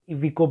if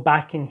we go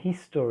back in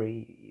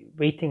history,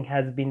 waiting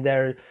has been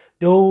there.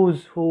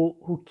 Those who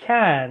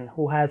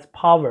has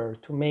power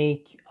to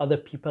make other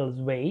people's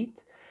wait,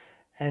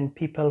 and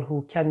people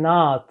who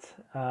cannot,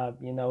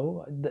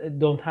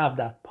 don't have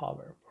that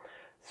power.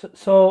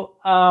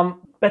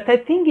 But I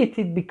think it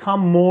had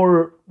become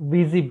more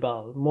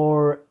visible,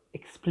 more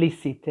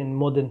explicit in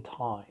modern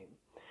time.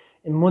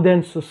 In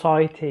modern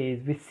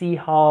societies, we see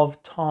how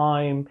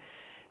time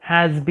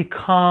has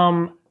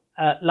become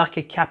like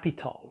a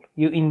capital.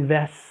 You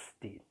invest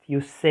it,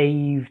 you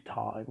save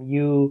time,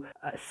 you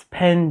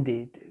spend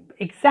it.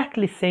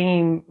 Exactly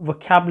same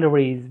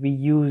vocabularies we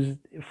use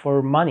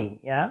for money,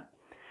 yeah.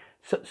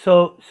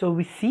 So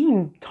we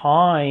see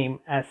time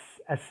as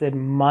a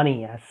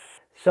money.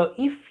 So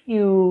if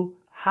you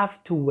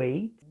have to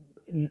wait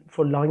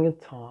for longer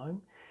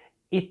time,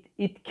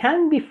 it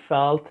can be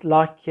felt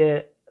like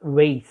a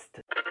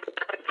waste.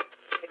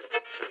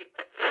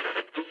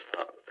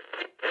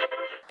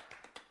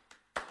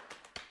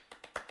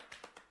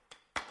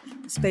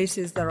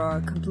 Spaces that are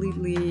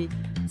completely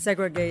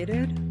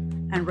segregated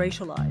and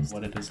racialized.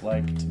 What it is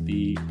like to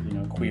be,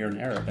 queer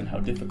and Arab, and how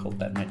difficult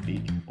that might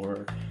be,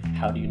 or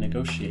how do you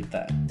negotiate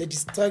that? The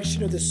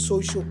destruction of the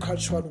social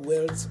cultural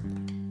worlds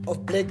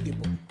of Black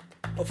people,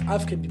 of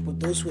African people,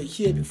 those who were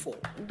here before.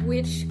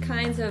 Which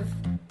kinds of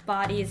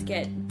bodies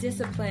get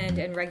disciplined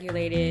and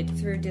regulated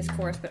through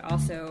discourse, but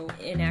also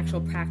in actual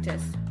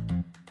practice?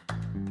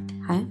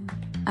 Hi,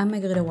 I'm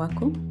Margarita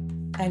Wako.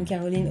 I'm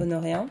Caroline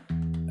Honoréan.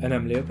 And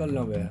I'm Léopold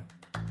Lambert.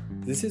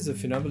 This is the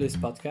Funambulist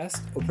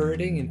podcast,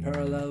 operating in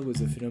parallel with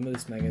the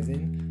Funambulist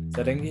magazine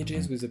that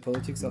engages with the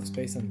politics of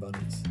space and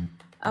bodies.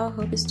 Our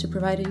hope is to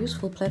provide a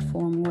useful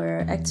platform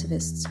where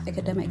activists,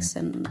 academics,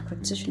 and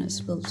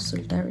practitioners build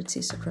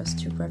solidarities across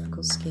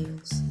geographical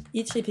scales.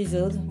 Each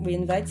episode, we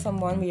invite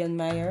someone we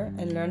admire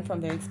and learn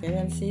from their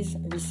experiences,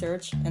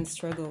 research, and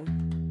struggle.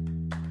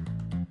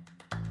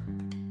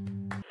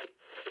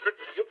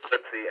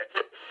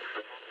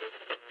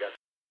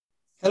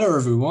 Hello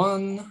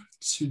everyone.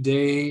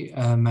 Today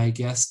my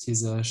guest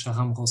is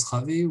Shahram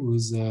Khosravi,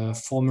 who's a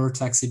former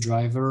taxi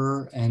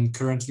driver and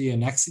currently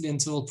an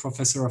accidental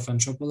professor of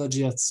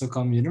anthropology at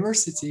Stockholm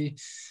University.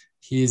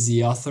 He is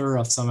the author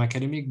of some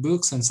academic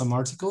books and some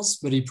articles,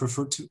 but he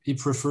preferred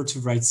to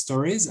write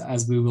stories,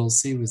 as we will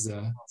see with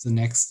the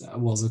next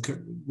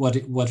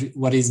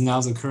what is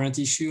now the current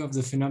issue of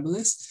the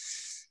Funambulist.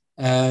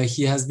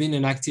 He has been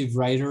an active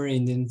writer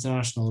in the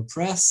international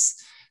press.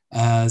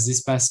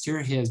 This past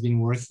year, he has been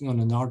working on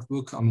an art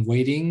book on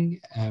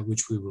waiting,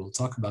 which we will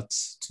talk about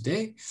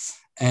today.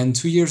 And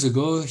 2 years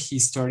ago, he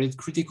started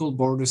Critical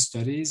Border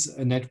Studies,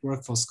 a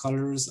network for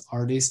scholars,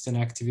 artists, and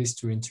activists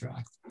to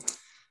interact.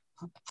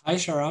 Hi,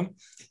 Shahram.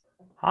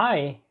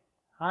 Hi.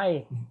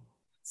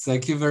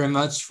 Thank you very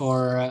much for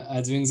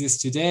doing this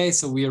today.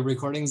 So we are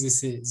recording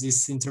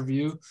this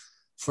interview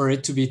for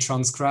it to be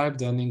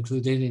transcribed and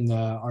included in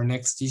our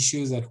next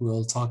issue that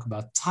we'll talk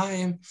about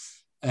time.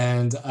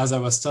 And as I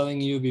was telling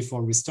you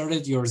before we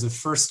started, you're the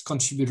first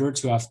contributor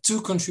to have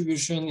two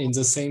contributions in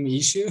the same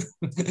issue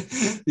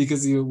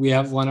because we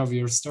have one of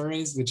your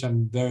stories, which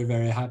I'm very,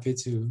 very happy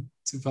to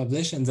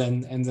publish, and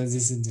then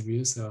this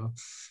interview. So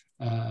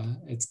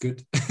it's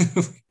good.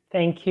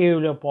 Thank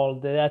you,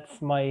 Leopold.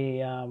 That's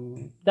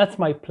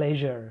my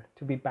pleasure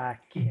to be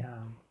back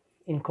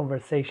in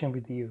conversation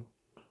with you.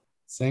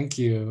 Thank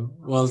you.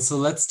 Well, so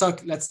let's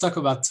talk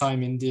about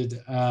time indeed.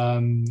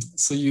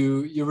 So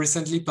you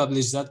recently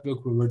published that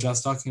book we were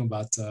just talking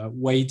about,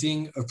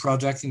 Waiting, a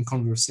Project in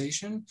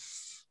Conversation,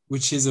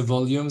 which is a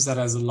volume that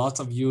has a lot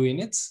of you in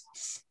it.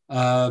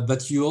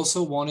 But you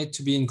also wanted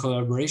to be in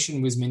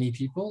collaboration with many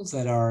people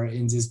that are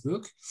in this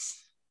book.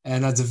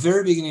 And at the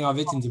very beginning of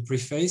it, in the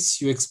preface,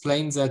 you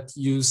explained that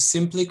you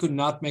simply could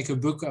not make a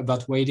book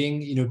about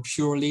waiting in a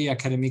purely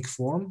academic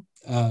form.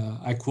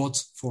 I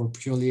quote, for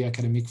purely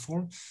academic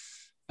form.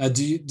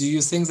 Do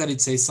you think that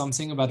it says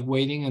something about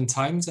waiting and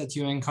time that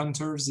you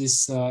encounter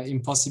this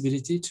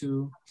impossibility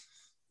to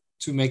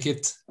make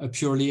it a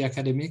purely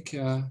academic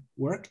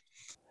work?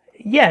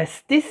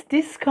 Yes,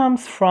 this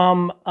comes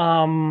from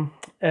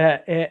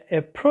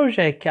a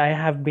project I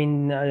have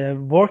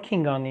been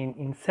working on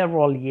in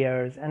several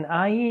years, and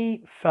I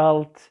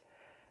felt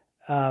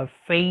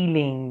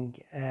failing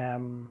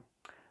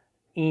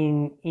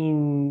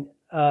in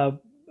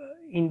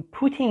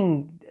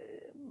putting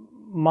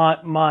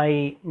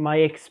my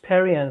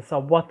experience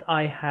of what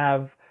I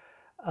have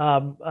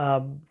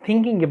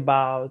thinking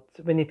about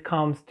when it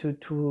comes to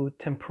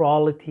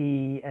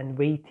temporality and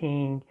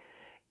waiting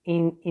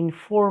in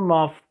form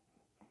of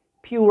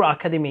pure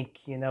academic,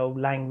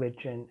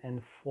 language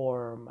and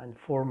form and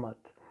format.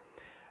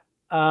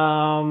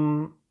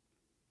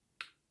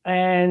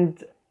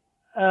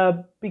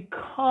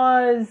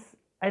 Because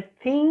I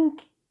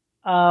think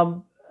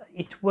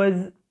it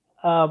was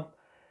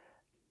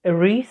a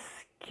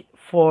risk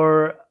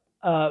for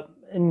a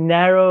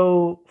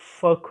narrow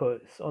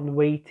focus on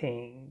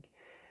waiting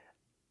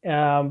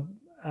and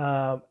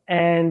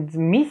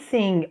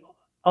missing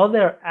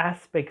other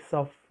aspects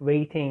of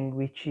waiting,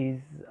 which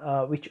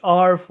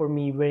are for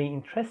me very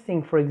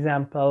interesting. For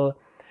example,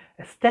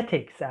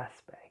 aesthetics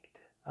aspect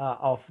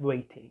of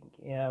waiting,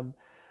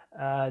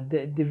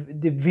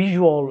 the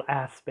visual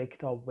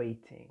aspect of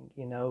waiting.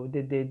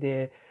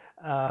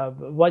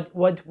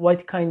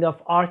 What kind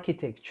of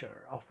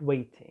architecture of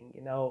waiting.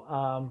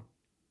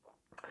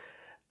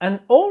 And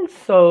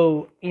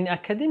also in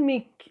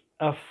academic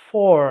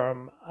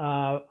form,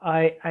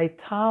 I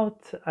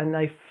thought and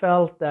I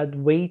felt that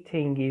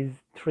waiting is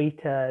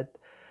treated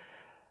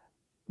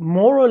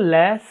more or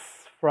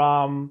less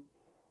from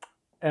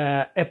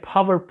a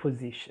power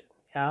position.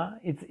 Yeah,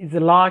 it's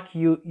like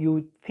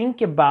you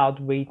think about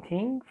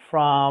waiting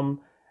from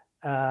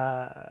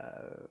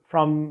a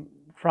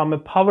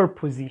power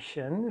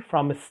position,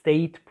 from a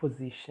state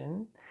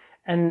position,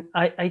 and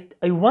I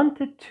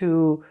wanted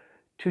to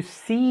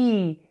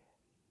see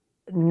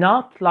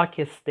not like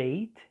a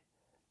state.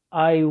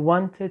 I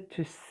wanted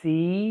to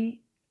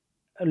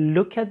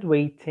look at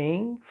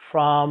waiting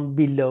from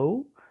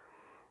below.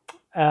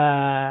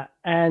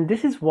 And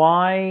this is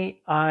why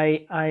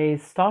I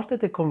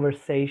started a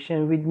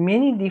conversation with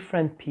many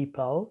different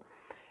people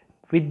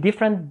with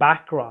different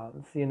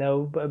backgrounds,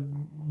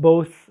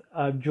 both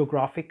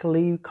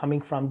geographically,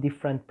 coming from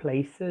different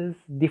places,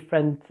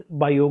 different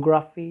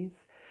biographies,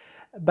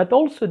 but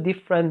also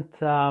different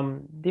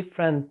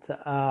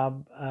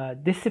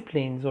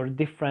disciplines or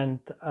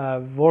different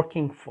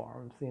working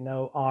forms.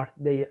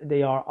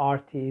 They are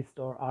artists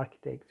or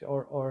architects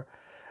or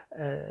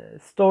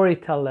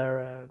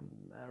storyteller,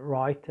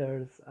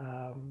 writers,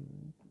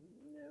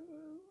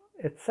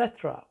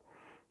 etc.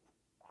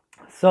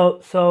 So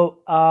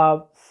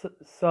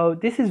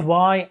this is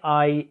why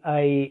I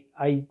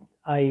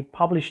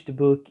published the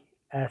book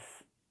as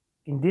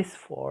in this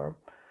form.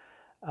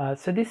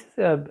 So this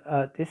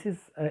is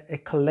a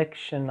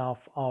collection of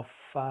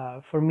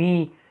for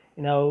me,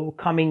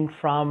 coming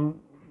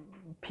from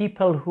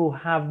people who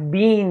have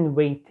been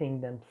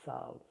waiting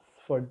themselves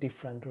for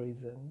different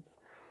reasons.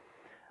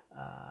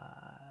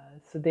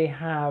 So they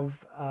have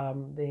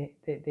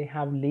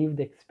lived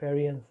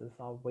experiences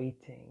of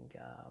waiting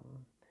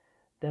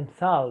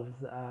themselves,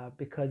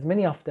 because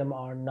many of them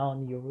are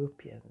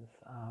non-Europeans,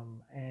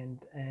 and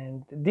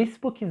this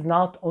book is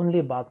not only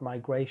about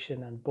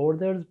migration and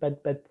borders,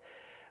 but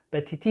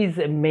it is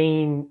a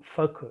main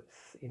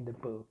focus in the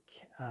book.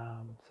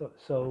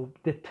 So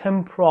the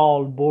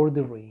temporal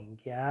bordering,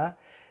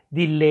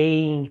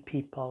 delaying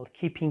people,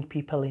 keeping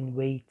people in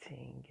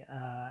waiting,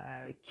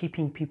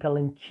 keeping people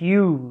in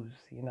queues,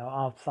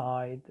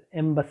 outside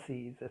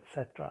embassies,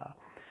 etc.,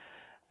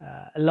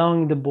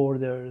 along the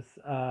borders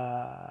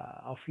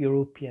of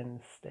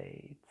European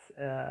states.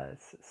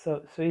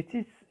 So it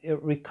is a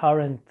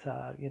recurrent,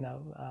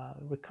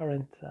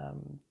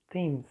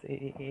 theme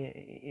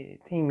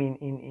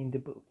in the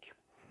book.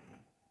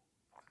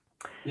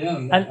 Yeah,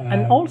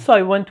 and also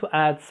I want to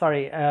add,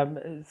 sorry,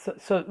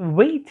 so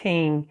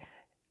waiting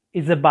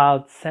is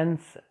about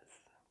senses.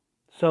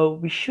 So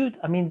we should,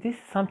 this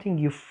is something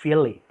you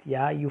feel it,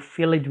 you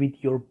feel it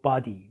with your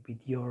body, with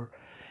your,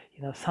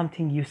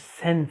 something you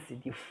sense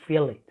it, you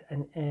feel it,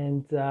 and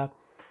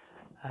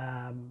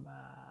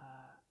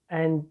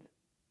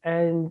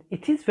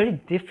it is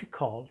very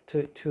difficult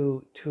to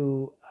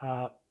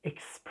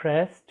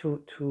express,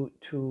 to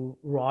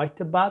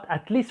write about.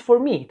 At least for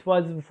me, it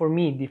was for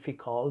me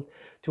difficult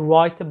to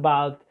write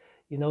about,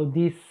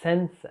 these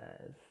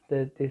senses,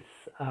 this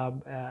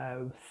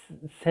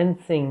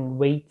sensing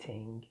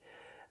waiting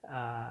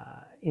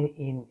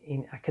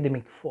in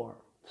academic form.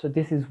 So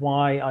this is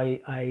why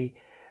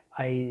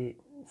I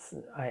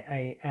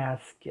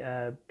ask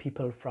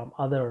people from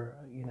other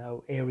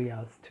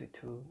areas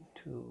to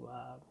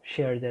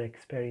share their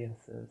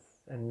experiences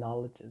and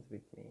knowledges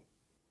with me.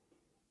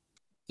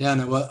 Yeah,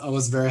 and I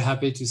was very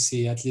happy to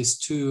see at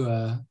least two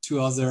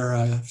other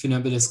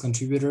Funambulist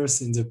contributors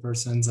in the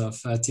persons of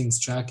Tings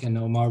Chak and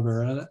Omar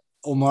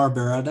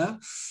Berada.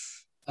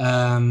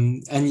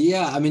 And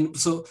yeah,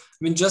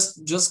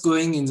 just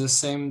going in the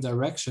same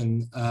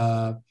direction.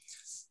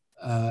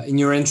 In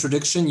your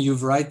introduction, you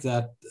write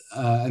that,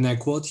 and I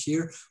quote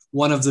here,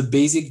 one of the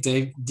basic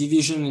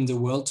division in the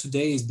world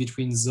today is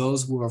between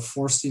those who are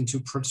forced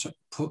into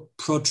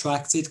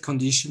protracted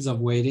conditions of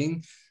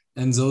waiting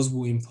and those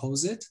who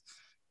impose it.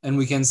 And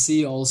we can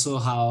see also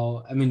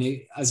how,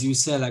 as you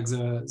said, like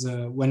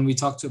when we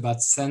talked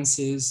about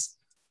senses,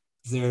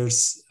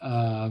 there's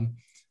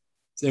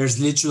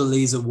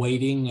literally the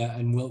waiting,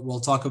 and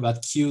we'll talk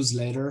about cues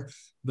later,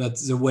 but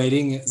the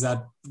waiting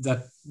that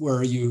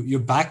where your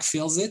back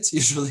feels it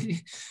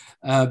usually,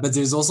 but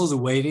there's also the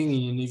waiting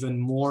in an even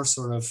more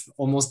sort of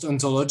almost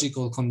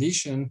ontological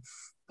condition,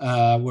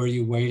 where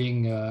you're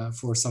waiting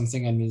for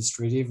something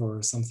administrative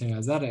or something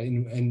like that.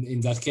 And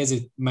in that case,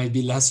 it might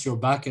be less your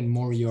back and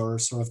more your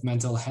sort of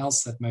mental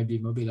health that might be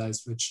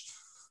mobilized, which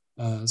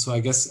so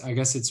I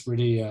guess it's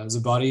really the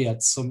body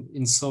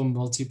in some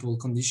multiple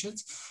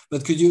conditions.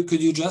 But could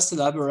you just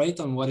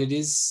elaborate on what it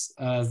is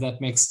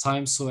that makes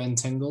time so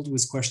entangled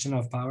with question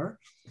of power?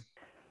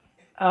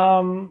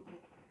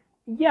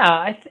 Yeah,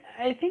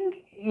 I think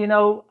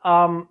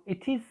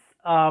it is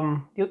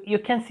you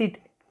can see it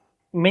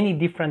many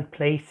different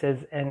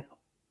places, and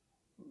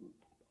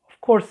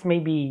of course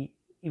maybe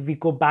if we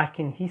go back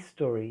in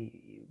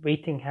history,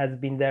 waiting has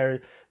been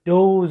there.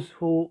 Those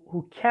who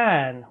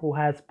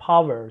has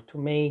power to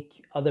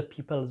make other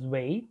people's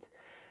wait,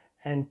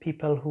 and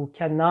people who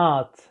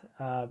cannot,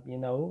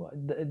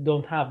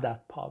 don't have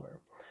that power.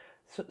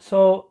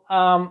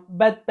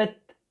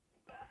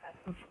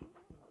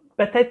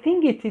 But I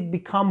think it had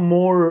become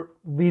more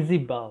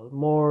visible,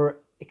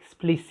 more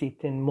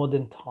explicit in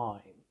modern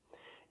time.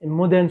 In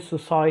modern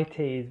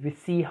societies, we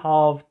see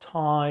how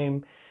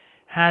time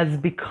has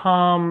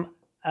become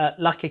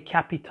like a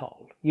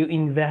capital. You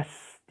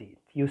invest it,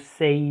 you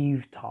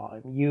save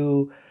time,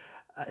 you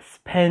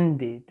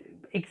spend it.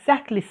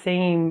 Exactly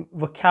same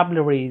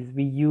vocabularies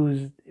we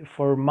use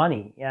for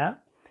money, yeah.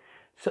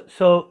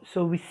 So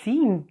we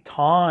see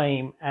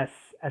time as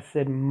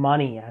a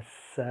money, as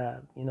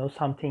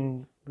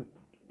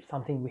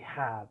something we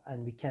have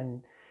and we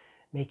can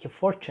make a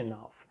fortune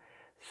of.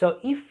 So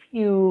if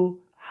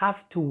you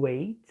have to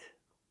wait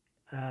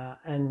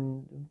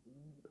and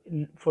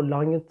for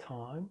longer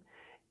time,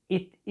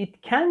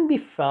 it can be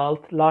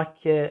felt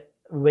like a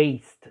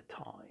waste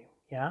time.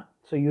 Yeah.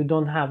 So you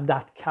don't have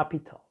that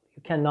capital.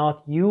 You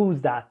cannot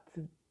use that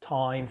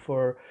time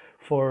for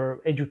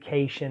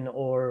education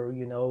or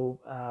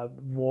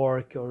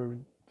work or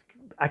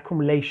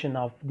accumulation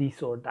of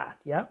this or that.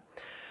 Yeah.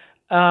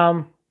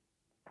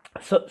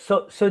 So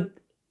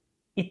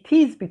it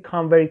is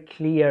become very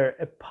clear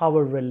a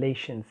power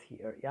relations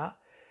here. Yeah.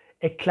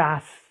 A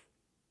class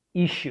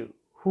issue,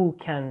 who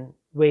can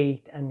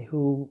wait and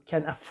who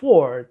can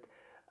afford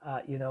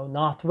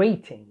not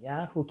waiting,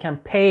 yeah, who can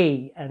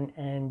pay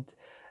and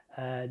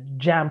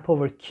jump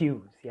over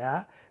queues,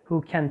 yeah,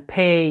 who can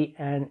pay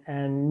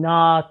and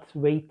not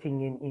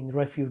waiting in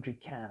refugee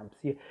camps,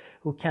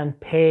 who can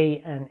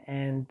pay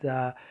and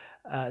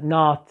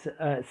not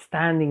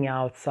standing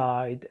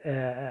outside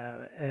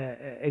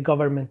a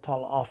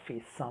governmental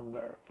office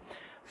somewhere.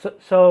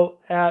 So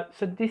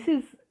this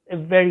is a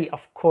very,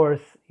 of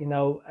course,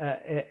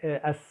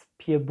 as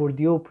Pierre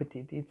Bourdieu put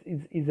it,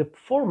 is a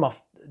form of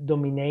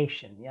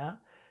domination, yeah,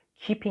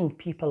 keeping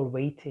people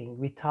waiting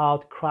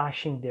without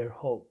crushing their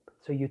hope.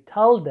 So you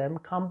tell them,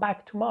 come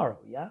back tomorrow,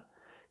 yeah,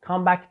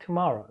 come back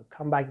tomorrow,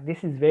 come back.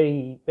 This is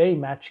very, very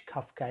much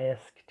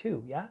Kafkaesque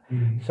too, yeah.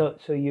 Mm-hmm.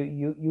 So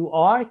you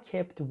are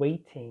kept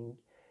waiting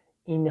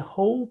in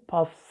hope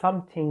of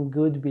something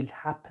good will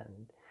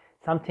happen,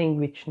 something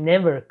which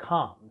never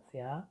comes,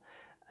 yeah.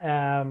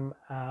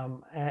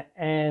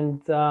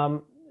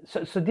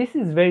 So this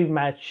is very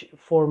much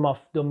form of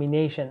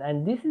domination,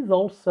 and this is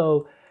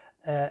also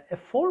a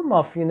form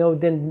of the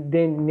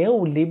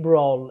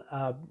neoliberal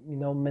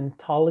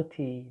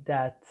mentality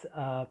that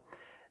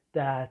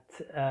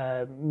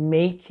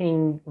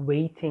making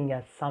waiting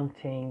as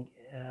something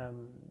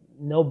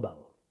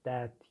noble,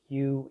 that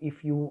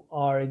if you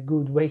are a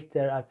good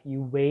waiter, if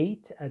you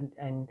wait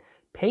and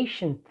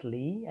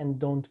patiently and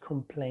don't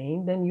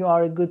complain, then you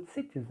are a good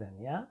citizen,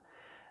 yeah.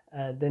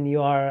 Then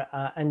you are,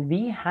 and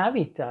we have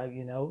it,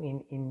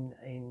 in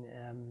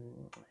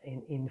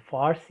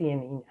Farsi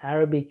and in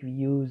Arabic we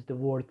use the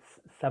word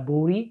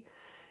saburi,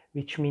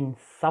 which means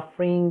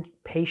suffering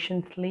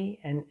patiently,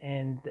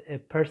 and a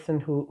person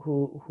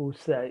who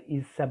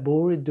is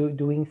saburi,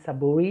 doing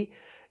saburi,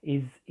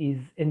 is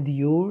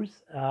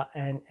endures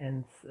and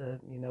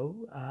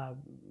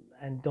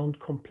don't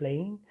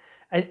complain.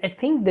 I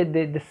think that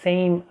the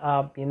same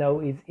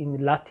is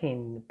in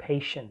Latin,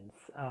 patience.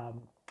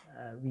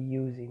 We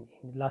use in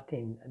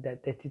Latin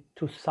that it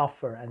to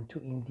suffer and to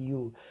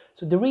endure.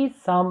 So there is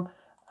some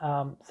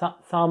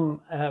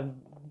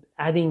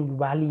adding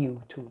value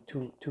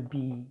to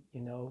be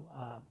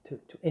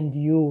to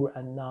endure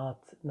and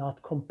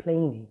not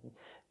complaining.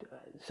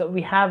 So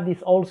we have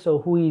this also,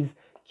 who is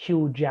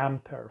queue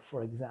jumper,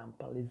 for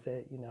example, is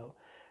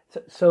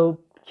so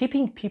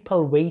keeping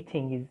people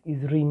waiting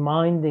is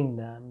reminding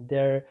them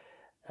their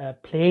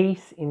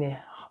place in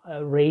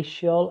a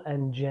racial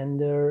and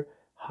gender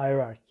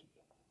hierarchy,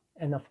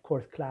 and of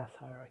course class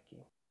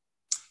hierarchy.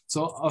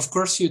 So of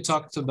course you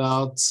talked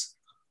about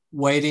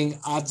waiting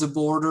at the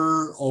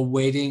border or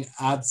waiting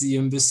at the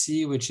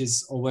embassy, which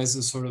is always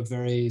a sort of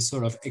very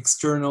sort of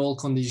external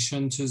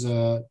condition to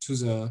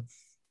the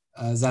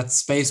that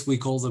space we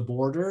call the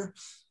border.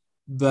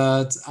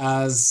 But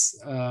as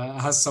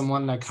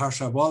someone like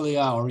Harsha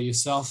Walia or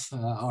yourself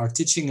are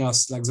teaching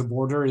us, like the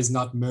border is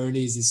not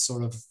merely this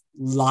sort of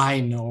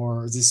line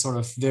or this sort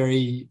of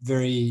very,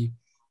 very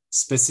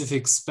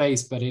specific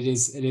space, but it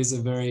is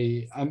a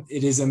very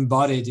it is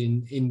embodied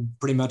in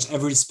pretty much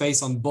every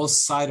space on both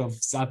sides of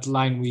that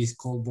line we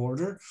call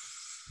border.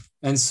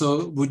 And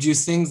so would you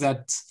think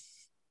that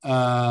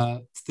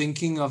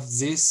thinking of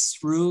this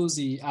through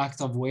the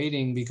act of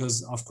waiting,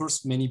 because of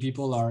course many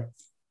people are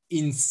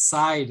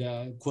inside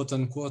quote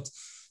unquote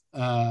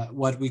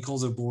what we call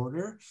the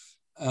border,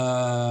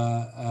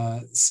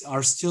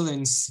 are still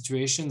in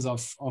situations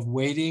of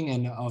waiting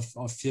and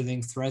of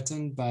feeling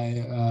threatened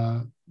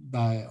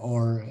by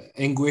or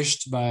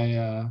anguished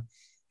by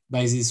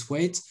this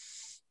wait.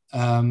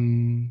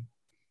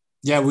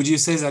 Yeah, would you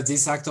say that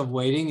this act of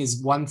waiting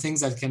is one thing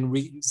that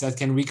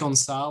can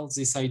reconcile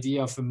this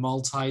idea of a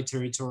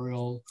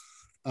multi-territorial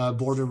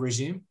border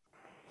regime?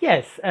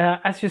 Yes,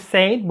 as you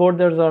said,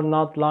 borders are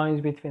not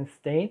lines between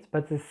states,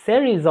 but a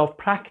series of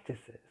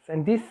practices.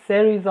 And this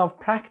series of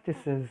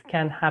practices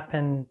can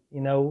happen,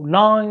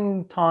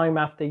 long time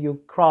after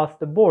you cross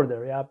the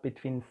border, yeah,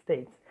 between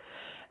states.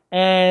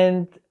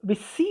 And we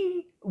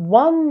see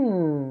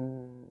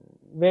one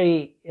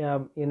very,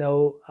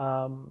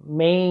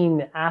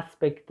 main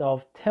aspect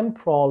of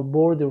temporal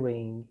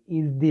bordering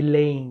is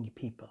delaying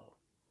people.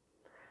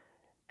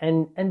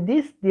 And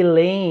this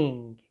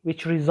delaying,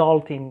 which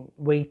result in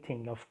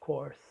waiting, of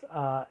course,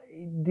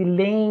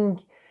 delaying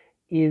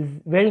is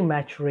very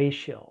much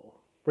racialized,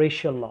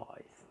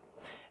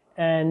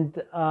 and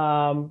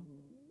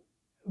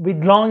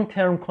with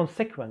long-term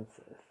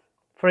consequences.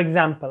 For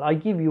example, I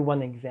give you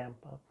one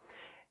example.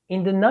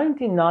 In the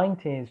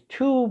 1990s,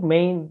 two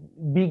main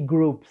big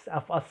groups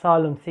of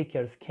asylum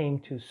seekers came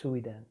to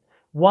Sweden.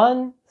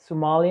 One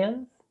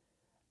Somalians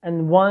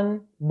and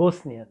one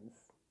Bosnians.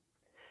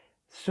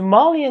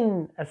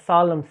 Somalian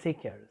asylum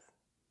seekers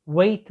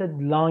waited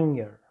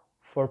longer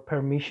for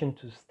permission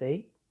to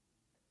stay.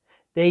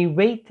 They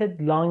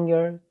waited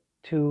longer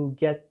to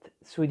get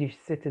Swedish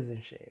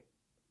citizenship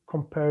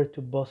compared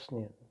to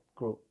Bosnian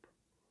group.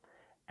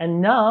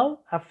 And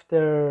now,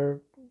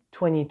 after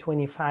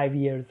 25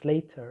 years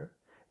later,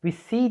 we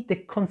see the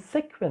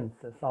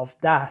consequences of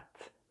that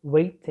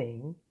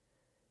waiting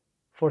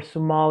for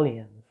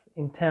Somalians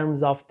in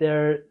terms of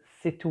their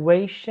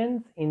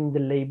situations in the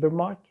labor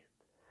market,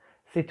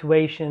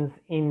 situations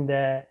in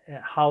the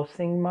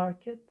housing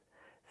market,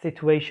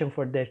 situation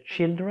for their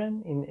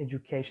children in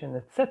education,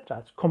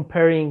 etc.,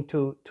 comparing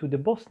to the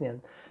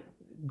Bosnian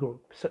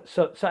group.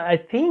 So I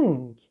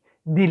think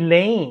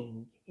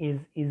delaying is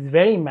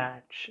very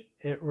much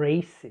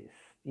racist,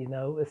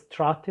 a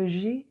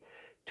strategy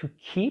to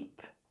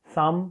keep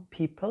some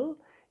people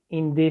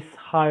in this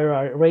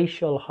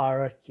racial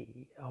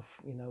hierarchy of,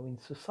 in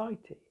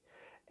society.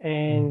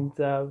 And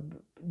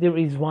there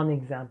is one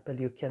example.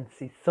 You can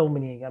see so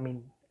many,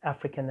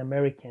 African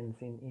Americans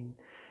in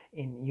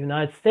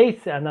United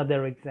States,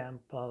 another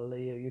example.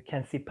 You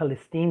can see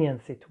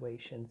Palestinian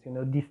situations,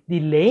 this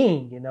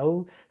delaying,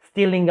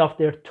 stealing of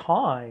their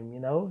time,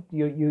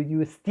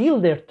 you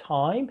steal their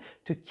time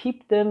to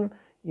keep them,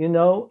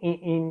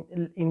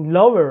 in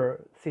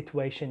lower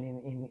situation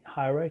in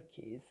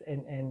hierarchies,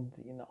 and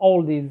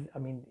all these,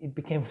 it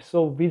became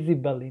so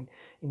visible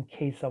in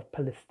case of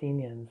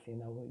Palestinians.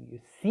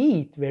 You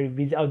see it very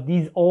visible.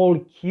 These all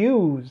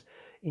queues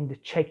in the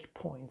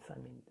checkpoints.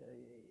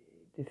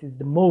 This is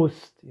the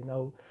most,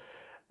 the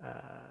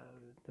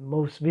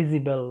most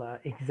visible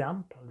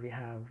example we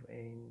have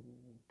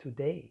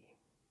today.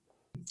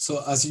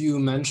 So as you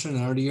mentioned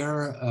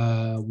earlier,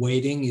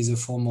 waiting is a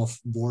form of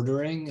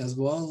bordering as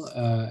well.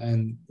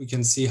 And we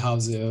can see how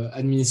the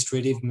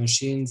administrative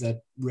machine that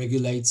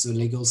regulates the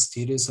legal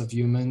status of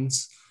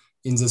humans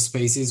in the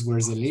spaces where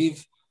they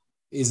live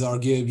is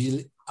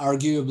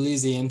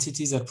arguably the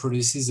entity that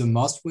produces the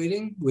most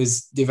waiting,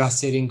 with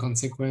devastating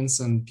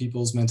consequence on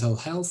people's mental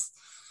health.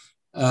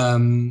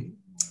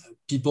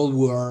 People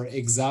who are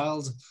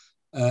exiled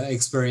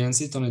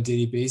experience it on a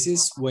daily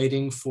basis,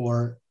 waiting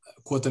for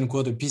quote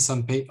unquote a piece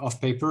of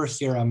paper.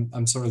 Here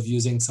I'm sort of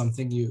using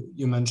something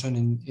you mentioned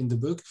in the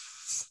book,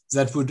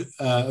 that would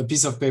a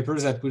piece of paper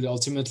that would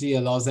ultimately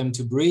allow them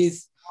to breathe,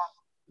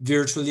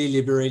 virtually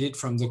liberated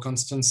from the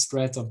constant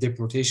threat of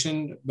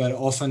deportation, but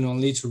often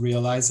only to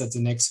realize that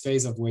the next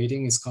phase of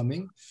waiting is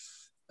coming.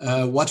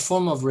 What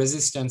form of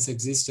resistance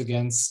exists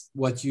against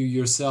what you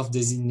yourself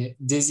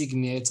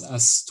designate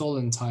as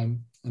stolen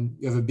time? And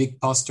you have a big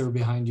poster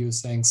behind you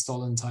saying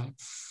stolen time.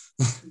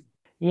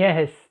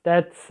 Yes,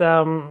 that's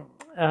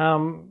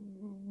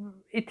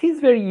it is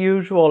very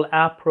usual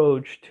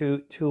approach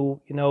to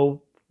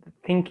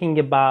thinking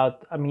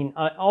about.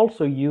 I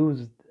also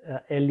used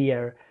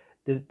earlier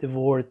the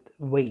word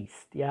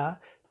waste, yeah,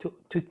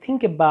 to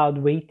think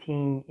about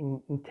waiting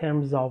in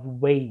terms of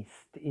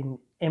waste, in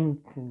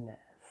emptiness,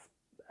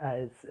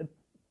 as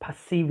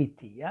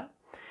passivity, yeah.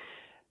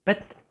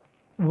 But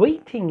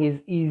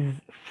waiting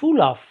is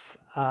full of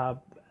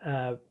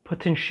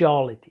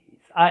potentialities.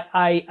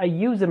 I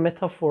use a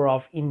metaphor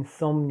of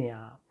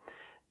insomnia,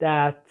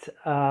 that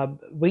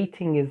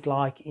waiting is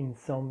like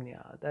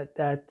insomnia,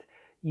 that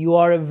you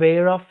are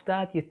aware of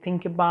that, you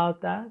think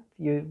about that,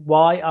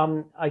 why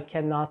I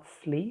cannot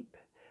sleep,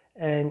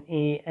 and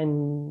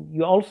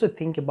you also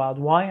think about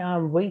why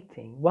I'm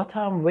waiting, what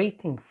I'm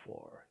waiting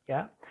for,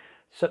 yeah.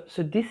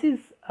 So this is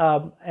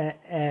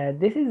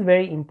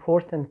very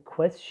important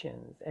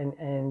questions, and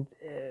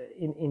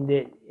in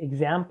the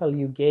example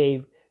you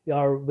gave, you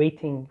are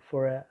waiting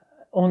for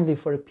only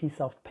for a piece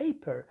of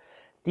paper.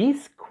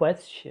 This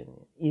question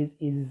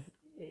is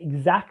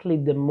exactly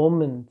the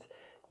moment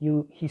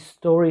you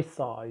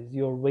historicize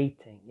your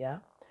waiting, yeah.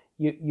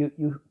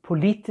 You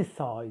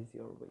politicize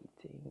your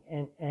waiting,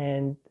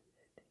 and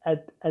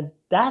at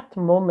that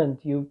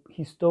moment you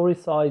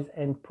historicize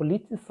and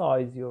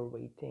politicize your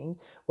waiting.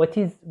 What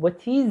is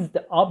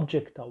the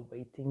object of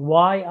waiting?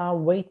 Why are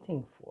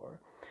waiting for?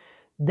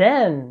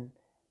 Then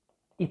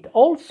it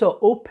also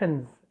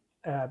opens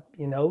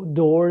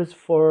doors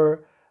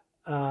for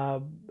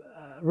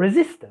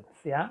resistance,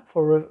 yeah,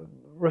 for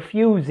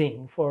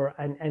refusing, for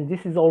and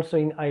this is also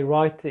in, I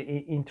write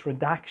the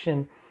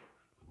introduction,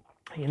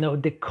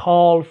 the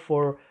call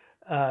for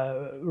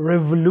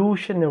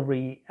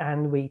revolutionary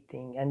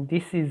unwaiting, and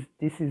this is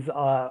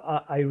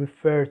I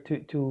refer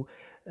to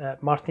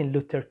Martin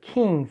Luther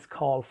King's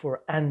call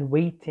for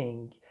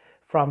unwaiting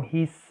from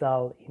his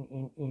cell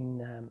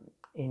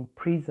in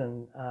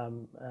prison,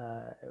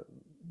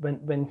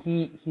 when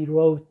he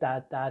wrote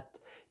that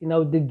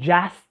the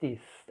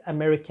justice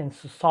American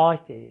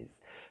societies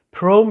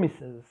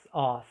promises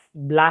us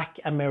Black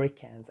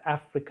Americans,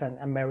 African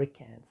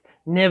Americans,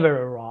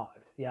 never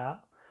arrives, yeah.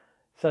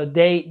 So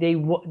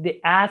they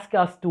ask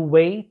us to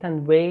wait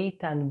and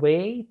wait and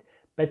wait,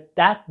 but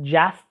that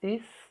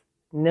justice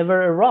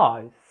never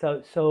arrives.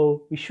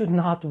 So we should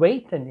not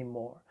wait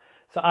anymore.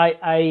 So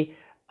I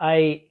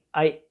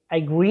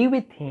agree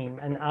with him,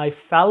 and I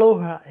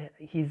follow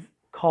his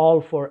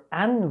call for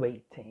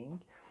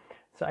unwaiting.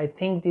 So I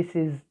think this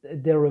is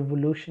the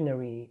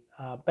revolutionary.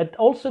 But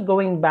also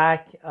going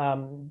back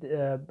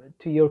to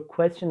your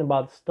question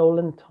about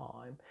stolen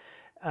time,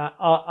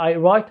 I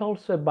write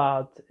also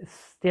about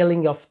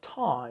stealing of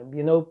time,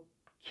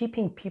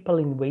 keeping people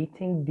in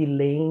waiting,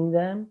 delaying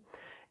them.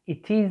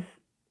 It is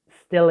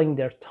stealing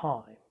their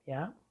time,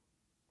 yeah.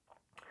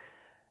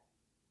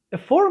 A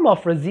form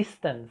of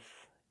resistance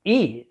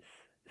is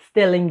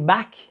stealing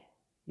back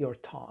your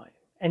time.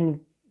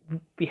 And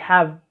we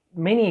have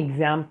many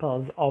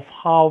examples of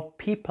how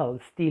people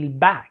steal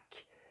back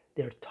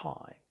their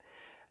time.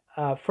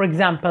 For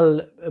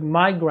example,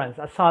 migrants,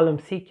 asylum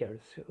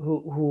seekers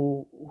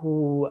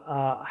who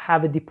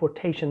have a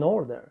deportation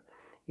order,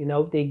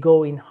 they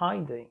go in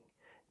hiding,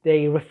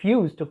 they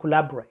refuse to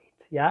collaborate,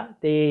 yeah,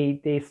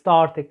 they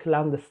start a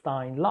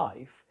clandestine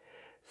life.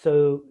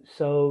 So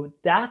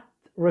that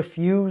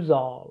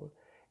refusal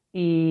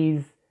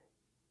is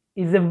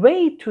a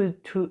way to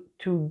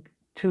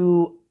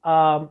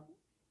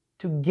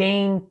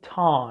gain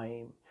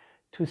time,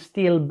 to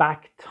steal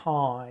back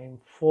time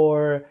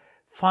for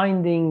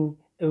finding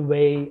a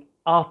way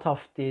out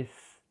of this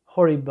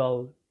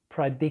horrible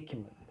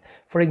predicament.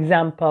 For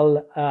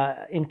example,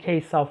 in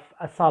case of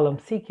asylum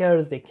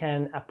seekers, they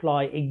can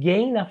apply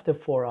again after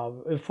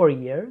 4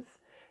 years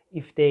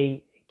if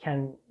they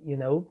can,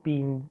 be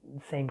in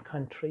the same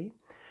country,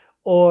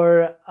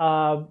 or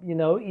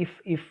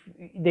if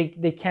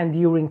they can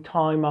during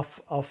time of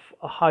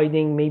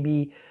hiding,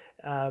 maybe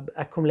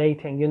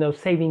accumulating,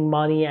 saving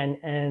money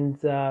and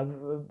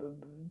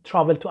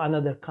travel to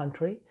another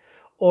country,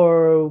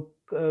 or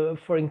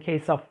for in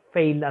case of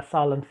failed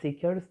asylum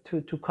seekers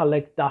to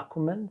collect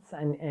documents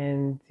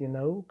and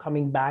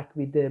coming back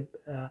with a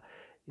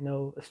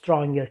a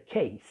stronger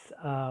case.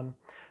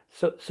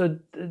 So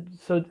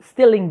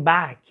stealing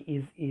back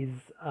is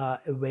a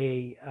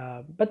way,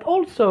 but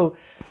also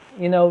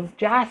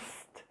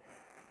just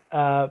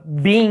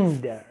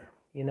being there,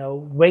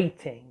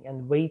 waiting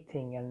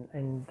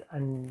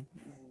and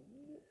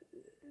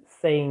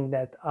saying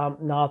that I'm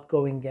not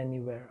going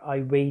anywhere,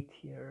 I wait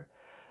here.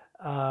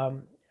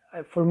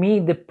 For me,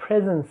 the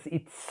presence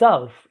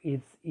itself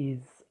is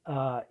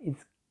a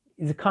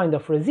kind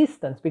of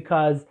resistance,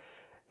 because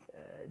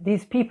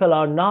these people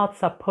are not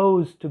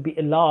supposed to be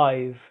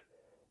alive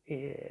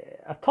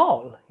at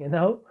all.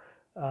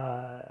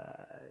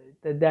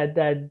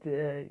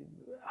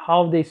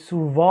 How they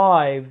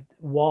survived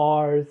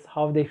wars,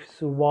 how they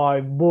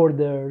survived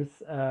borders,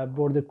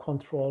 border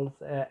controls,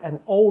 and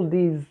all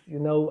these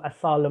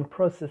asylum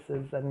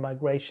processes and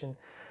migration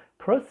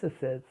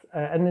processes,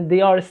 and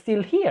they are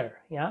still here,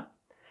 yeah.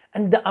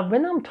 And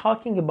when I'm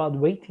talking about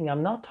waiting,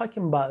 I'm not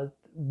talking about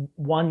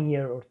 1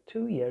 year or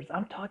 2 years.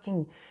 I'm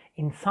talking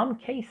in some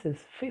cases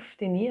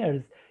 15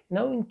 years.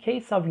 In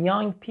case of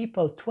young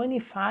people,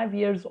 25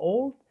 years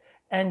old,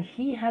 and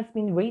he has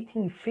been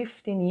waiting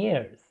 15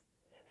 years.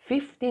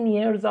 15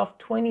 years of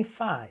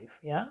 25,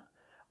 yeah,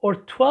 or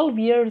 12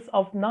 years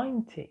of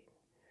 19.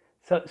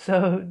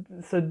 So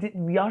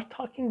we are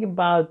talking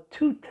about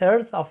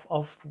 2/3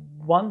 of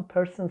one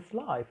person's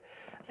life.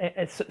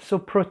 So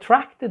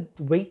protracted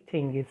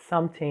waiting is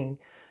something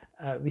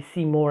we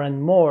see more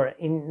and more.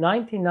 In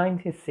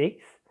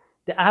 1996,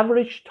 the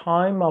average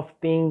time of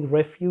being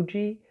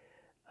refugee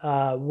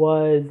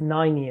was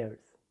 9 years.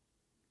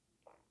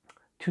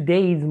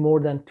 Today is more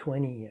than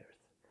 20 years.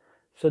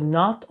 So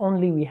not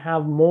only we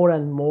have more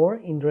and more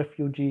in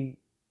refugee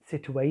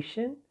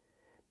situation,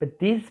 but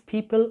these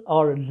people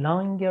are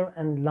longer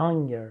and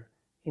longer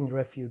in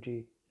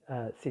refugee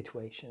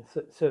situations.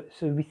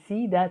 So we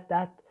see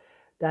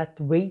that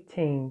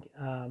waiting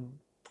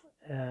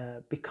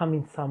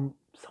becoming some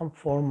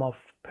form of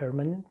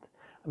permanent.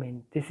 I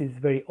mean, this is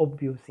very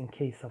obvious in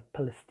case of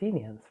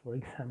Palestinians, for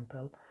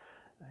example.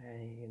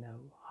 You know,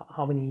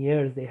 how many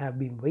years they have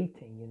been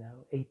waiting, you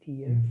know, 80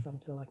 years,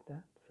 something like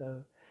that.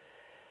 So,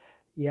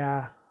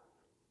 yeah.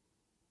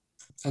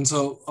 And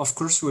so, of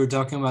course, we're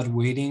talking about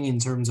waiting in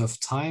terms of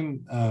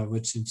time,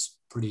 which is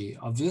pretty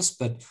obvious,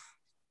 but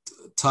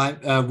time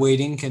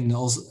waiting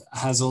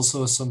has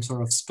also some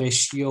sort of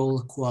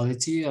spatial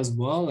quality as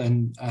well.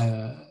 And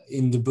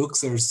in the book,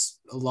 there's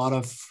a lot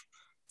of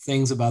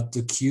things about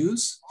the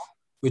cues,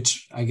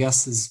 which I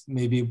guess is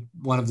maybe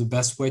one of the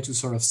best way to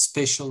sort of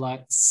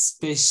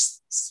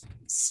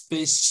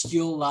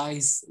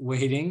spatialize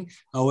waiting.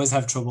 I always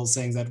have trouble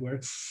saying that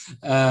word,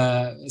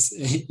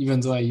 even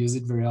though I use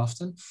it very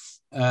often.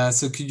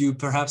 So could you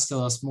perhaps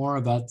tell us more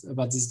about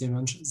this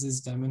dimension?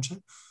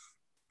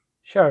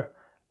 Sure.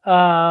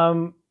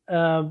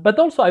 But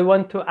also I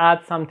want to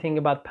add something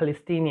about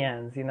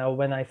Palestinians, you know,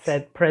 when I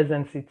said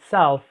presence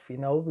itself, you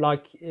know,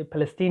 like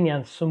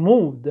Palestinian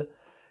sumud,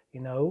 you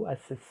know,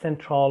 as a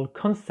central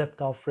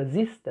concept of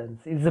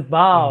resistance is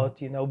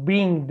about, you know,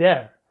 being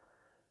there.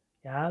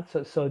 Yeah.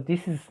 So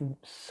this is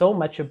so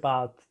much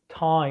about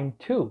time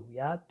too.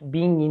 Yeah.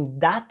 Being in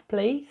that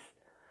place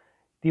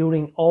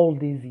during all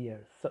these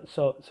years.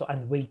 So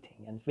and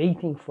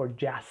waiting for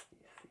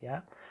justice.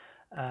 Yeah.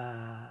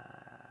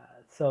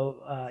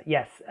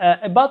 Yes,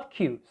 about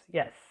cues,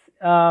 yes.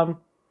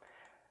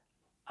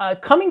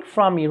 Coming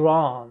from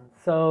Iran,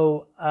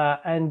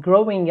 and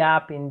growing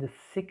up in the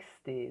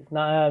 60s,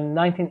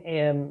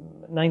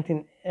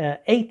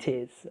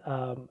 1980s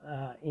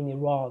in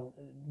Iran,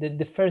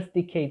 the first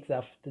decades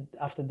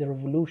after the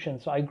revolution.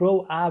 So I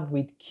grew up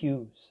with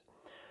cues.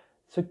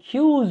 So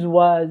cues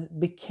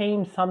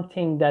became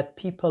something that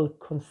people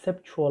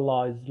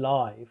conceptualized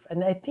life,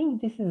 and I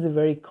think this is a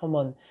very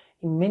common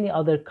in many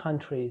other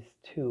countries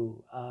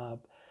too.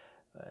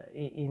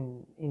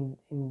 In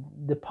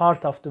the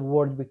part of the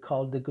world we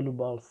call the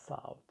global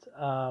south.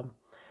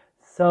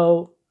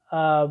 So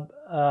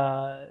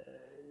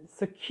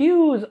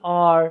cues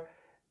are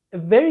a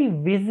very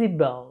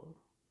visible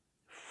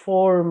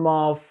form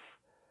of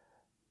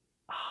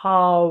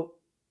how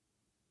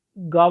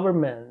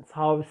governments,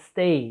 how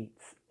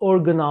states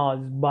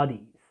organize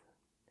bodies,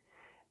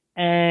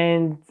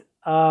 and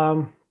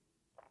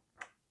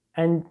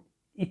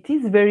it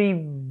is very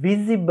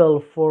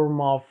visible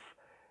form of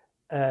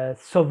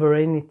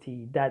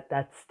sovereignty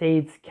that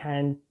states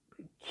can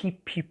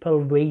keep people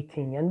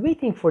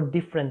waiting for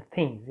different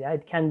things. Yeah,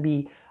 it can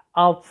be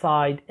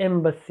outside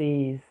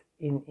embassies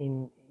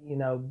in you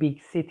know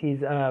big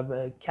cities,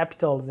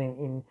 capitals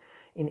in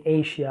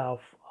Asia,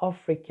 of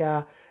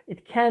Africa.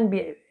 It can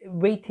be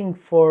waiting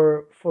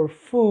for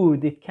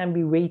food. It can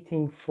be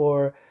waiting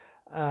for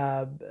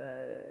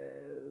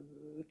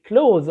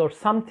clothes or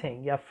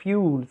something. Yeah,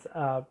 fuels.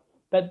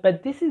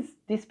 But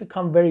this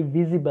become very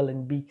visible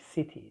in big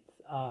cities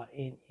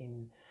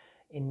in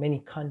many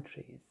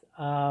countries,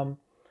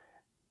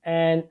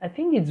 and I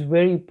think it's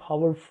very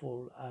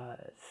powerful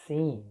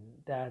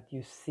scene that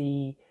you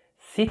see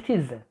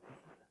citizens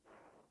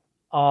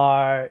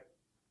are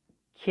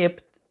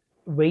kept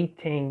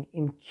waiting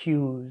in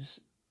queues,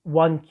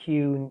 one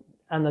queue,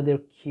 another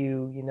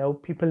queue. You know,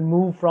 people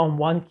move from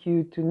one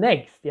queue to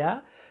next.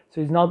 Yeah,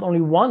 so it's not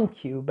only one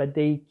queue, but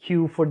they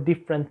queue for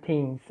different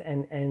things,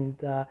 and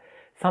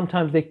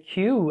sometimes they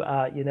queue,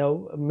 you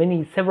know,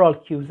 several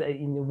queues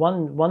in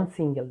one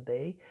single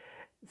day.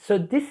 So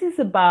this is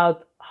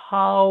about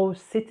how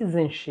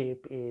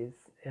citizenship is,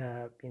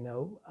 you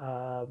know,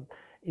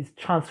 is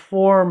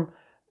transformed,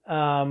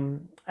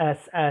 as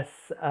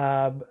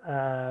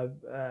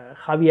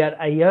Javier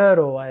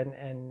Ayero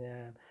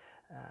and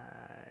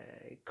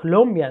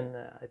Colombian,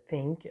 I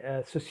think,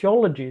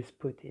 sociologists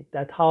put it,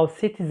 that how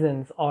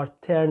citizens are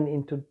turned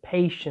into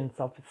patients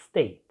of a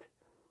state.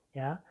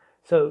 Yeah.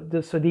 So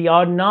they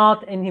are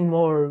not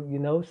anymore, you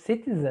know,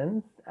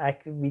 citizens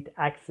with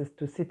access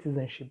to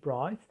citizenship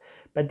rights,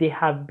 but they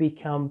have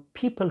become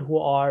people who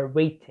are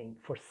waiting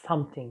for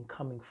something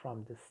coming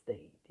from the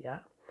state. Yeah,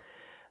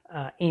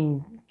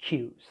 in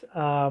queues.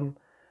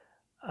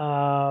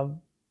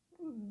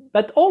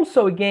 But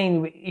also,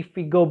 again, if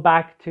we go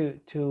back to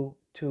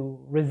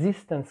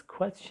resistance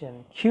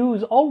question,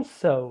 queues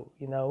also,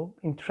 you know,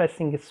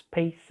 interesting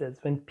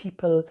spaces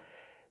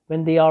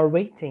when they are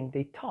waiting,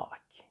 they talk.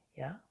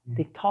 Yeah,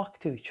 they talk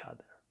to each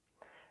other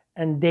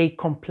and they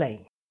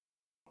complain.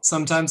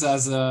 Sometimes,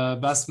 as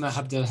Basma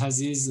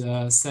Abdelhaziz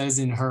says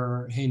in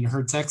her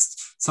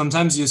text,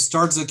 sometimes you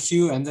start the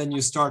queue and then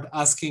you start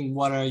asking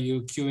what are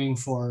you queuing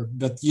for,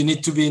 but you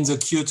need to be in the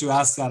queue to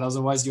ask that,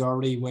 otherwise you're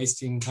already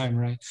wasting time,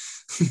 right?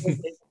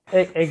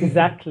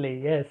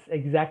 Exactly, yes,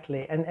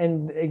 exactly.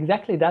 And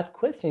exactly that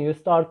question, you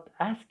start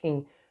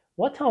asking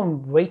what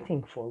I'm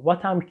waiting for,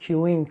 what I'm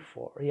queuing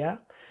for. Yeah.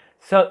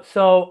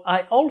 So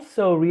I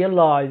also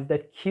realized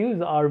that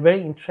queues are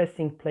very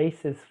interesting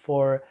places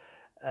for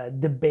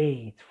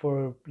debate,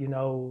 for, you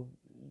know,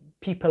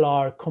 people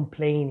are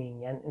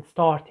complaining and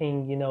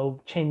starting, you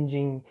know,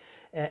 changing,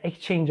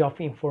 exchange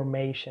of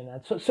information.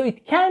 And so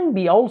it can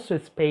be also a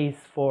space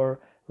for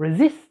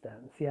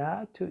resistance,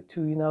 yeah, to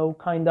you know,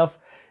 kind of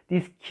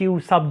these queue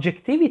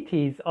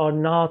subjectivities are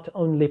not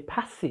only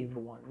passive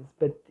ones,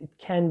 but it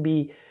can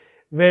be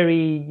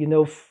very, you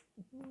know,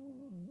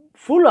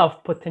 full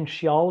of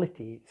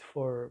potentialities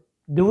for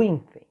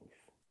doing things.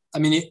 I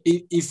mean,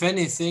 if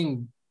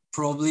anything,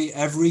 probably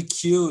every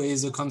queue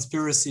is a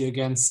conspiracy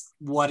against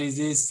what it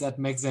is that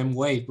makes them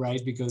wait,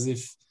 right? Because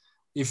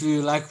if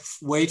you like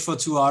wait for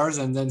 2 hours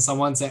and then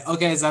someone say,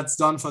 okay, that's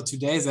done for 2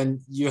 days, then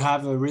you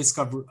have a risk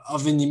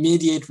of an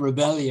immediate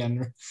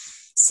rebellion.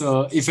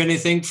 So if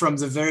anything, from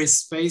the very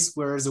space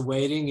where the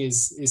waiting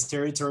is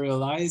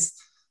territorialized,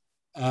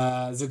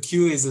 the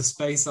queue is a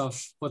space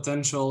of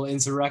potential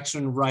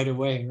interaction right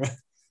away, right?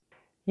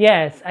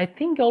 Yes, I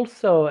think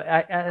also,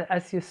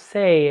 as you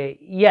say,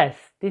 yes,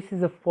 this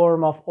is a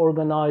form of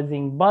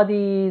organizing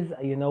bodies,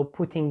 you know,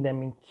 putting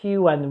them in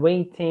queue and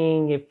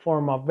waiting, a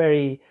form of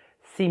very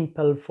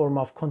simple form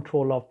of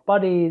control of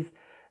bodies,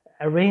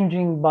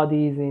 arranging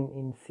bodies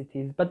in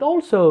cities. But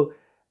also,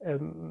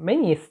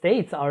 many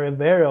states are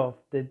aware of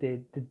the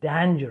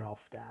danger of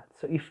that.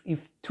 So if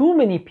too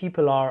many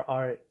people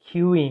are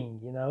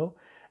queuing, you know,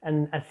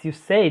 and as you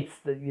say, it's,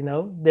 you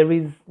know, there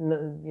is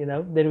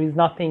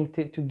nothing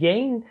to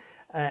gain,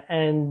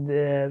 and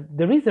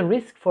there is a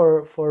risk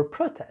for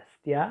protest.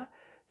 Yeah,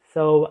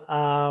 so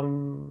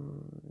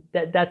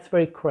that's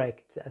very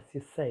correct, as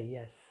you say.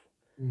 Yes,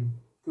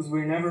 because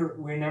we're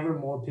never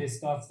more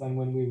pissed off than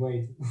when we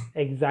wait.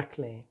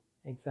 exactly.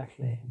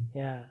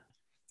 Yeah.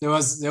 There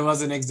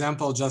was an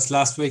example just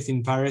last week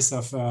in Paris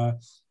of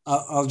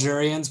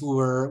Algerians who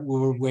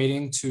were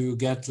waiting to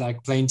get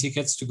like plane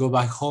tickets to go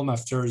back home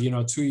after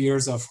 2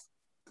 years of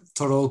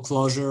total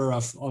closure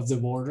of the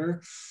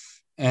border,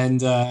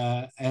 and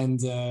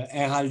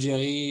Air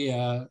Algérie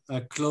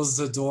closed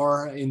the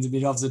door in the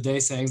middle of the day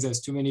saying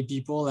there's too many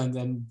people, and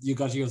then you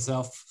got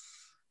yourself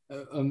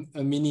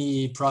a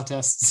mini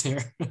protest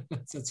there.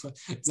 That's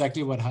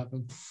exactly what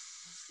happened.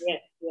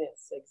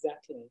 Yes,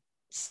 exactly.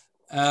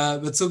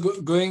 But so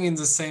going in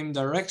the same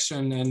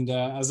direction, and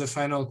as a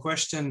final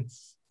question,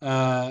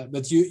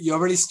 but you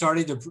already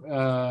started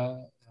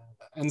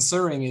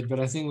answering it, but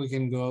I think we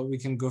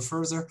can go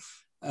further.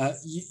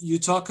 You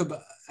talk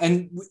about,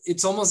 and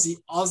it's almost the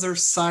other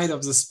side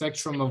of the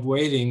spectrum of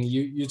waiting.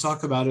 You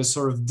talk about a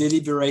sort of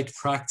deliberate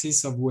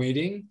practice of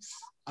waiting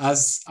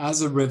as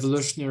a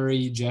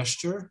revolutionary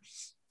gesture.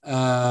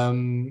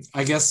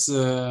 I guess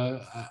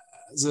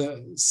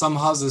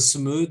somehow the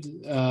sumud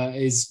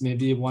is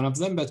maybe one of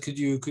them, but could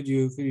you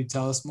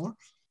tell us more?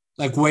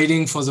 Like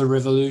waiting for the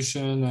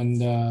revolution,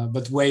 and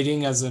but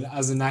waiting as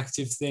an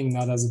active thing,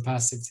 not as a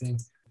passive thing.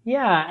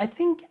 Yeah, I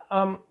think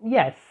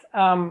yes.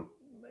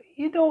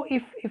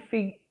 If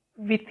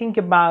we think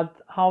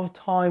about how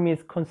time is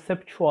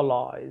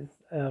conceptualized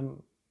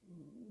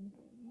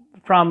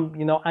from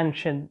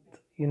ancient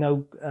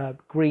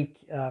Greek,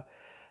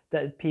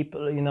 that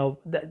people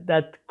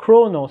that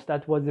chronos,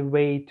 that was a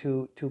way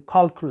to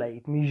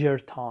calculate, measure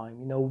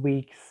time,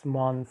 weeks,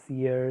 months,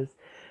 years.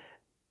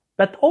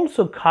 But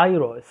also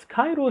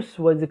kairos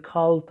was a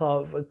cult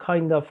of a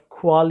kind of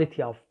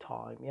quality of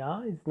time.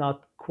 Yeah, it's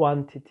not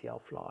quantity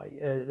of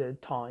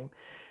time,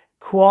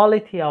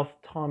 quality of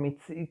time.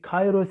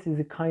 Kairos is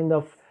a kind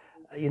of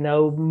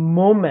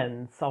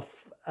moments of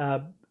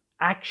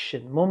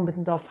action,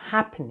 moment of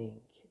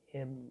happening,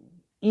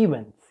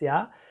 events.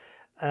 Yeah,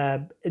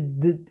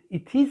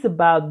 it is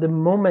about the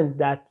moment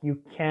that you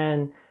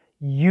can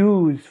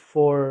use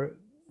for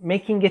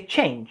making a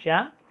change.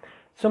 Yeah,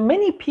 so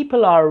many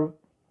people are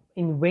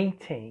in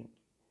waiting.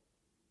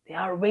 They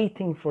are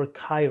waiting for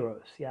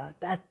kairos. Yeah,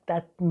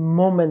 that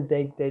moment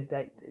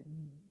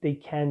they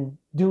can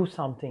do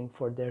something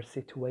for their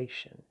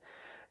situation.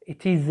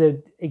 It is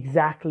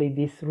exactly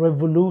this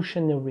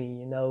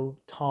revolutionary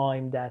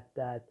time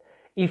that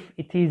if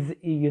it is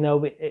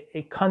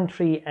a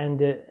country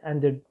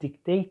under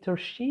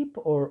dictatorship,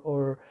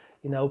 or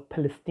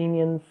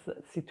Palestinian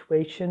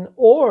situation,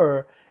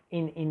 or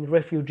in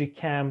refugee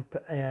camp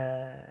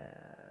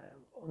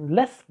on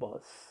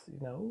Lesbos,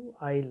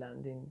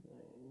 island in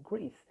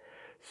Greece.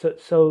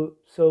 So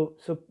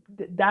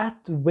that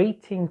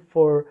waiting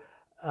for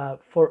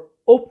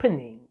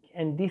opening,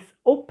 and this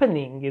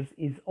opening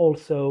is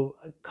also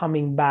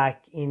coming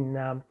back in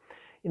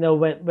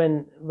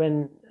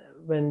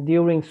when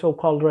during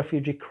so-called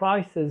refugee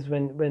crisis,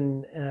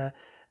 when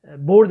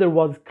border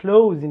was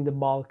closed in the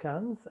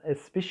Balkans,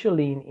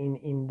 especially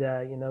in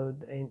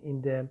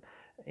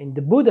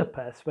the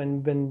Budapest,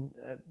 when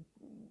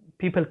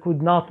people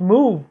could not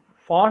move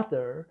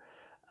farther,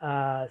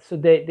 so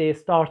they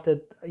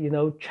started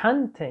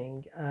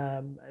chanting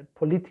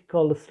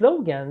political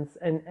slogans,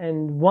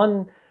 and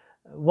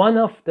one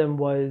of them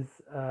was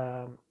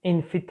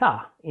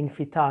infitah.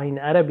 Infitah in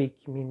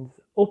Arabic means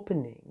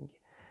opening,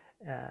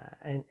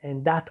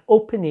 and that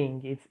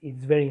opening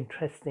is very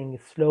interesting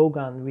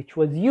slogan, which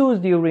was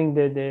used during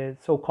the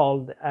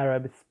so-called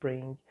Arab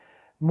Spring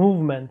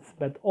movements,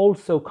 but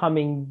also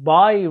coming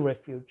by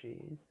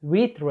refugees,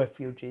 with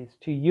refugees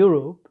to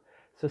Europe.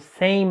 So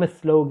same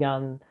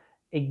slogan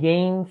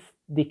against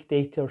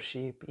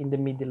dictatorship in the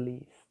Middle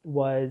East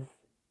was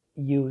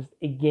used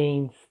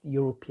against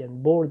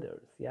European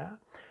borders. Yeah,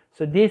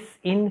 so this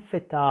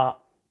infeta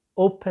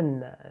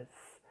openness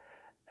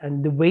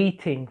and the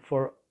waiting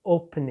for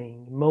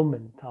opening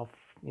moment of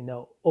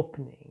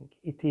opening,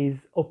 it is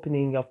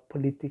opening of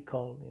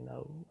political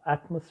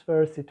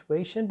atmosphere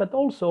situation, but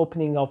also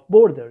opening of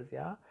borders.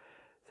 Yeah,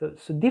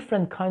 so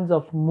different kinds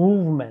of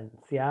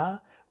movements. Yeah,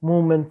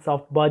 movements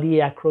of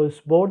body across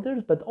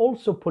borders, but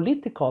also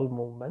political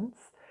movements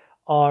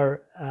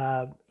are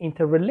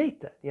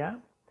interrelated. Yeah,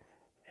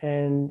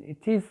 and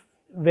it is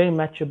very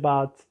much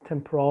about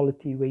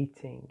temporality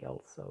waiting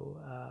also.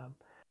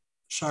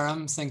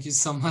 Shahram, thank you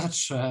so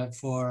much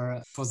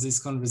for this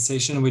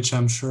conversation, which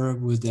I'm sure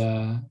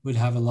would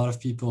have a lot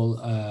of people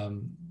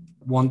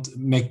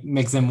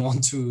make them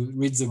want to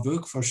read the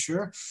book for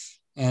sure.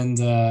 And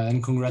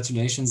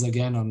congratulations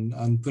again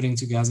on putting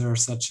together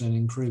such an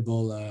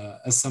incredible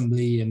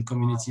assembly and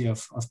community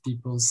of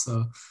people.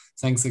 So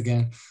thanks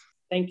again.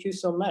 Thank you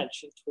so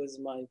much. It was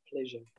my pleasure.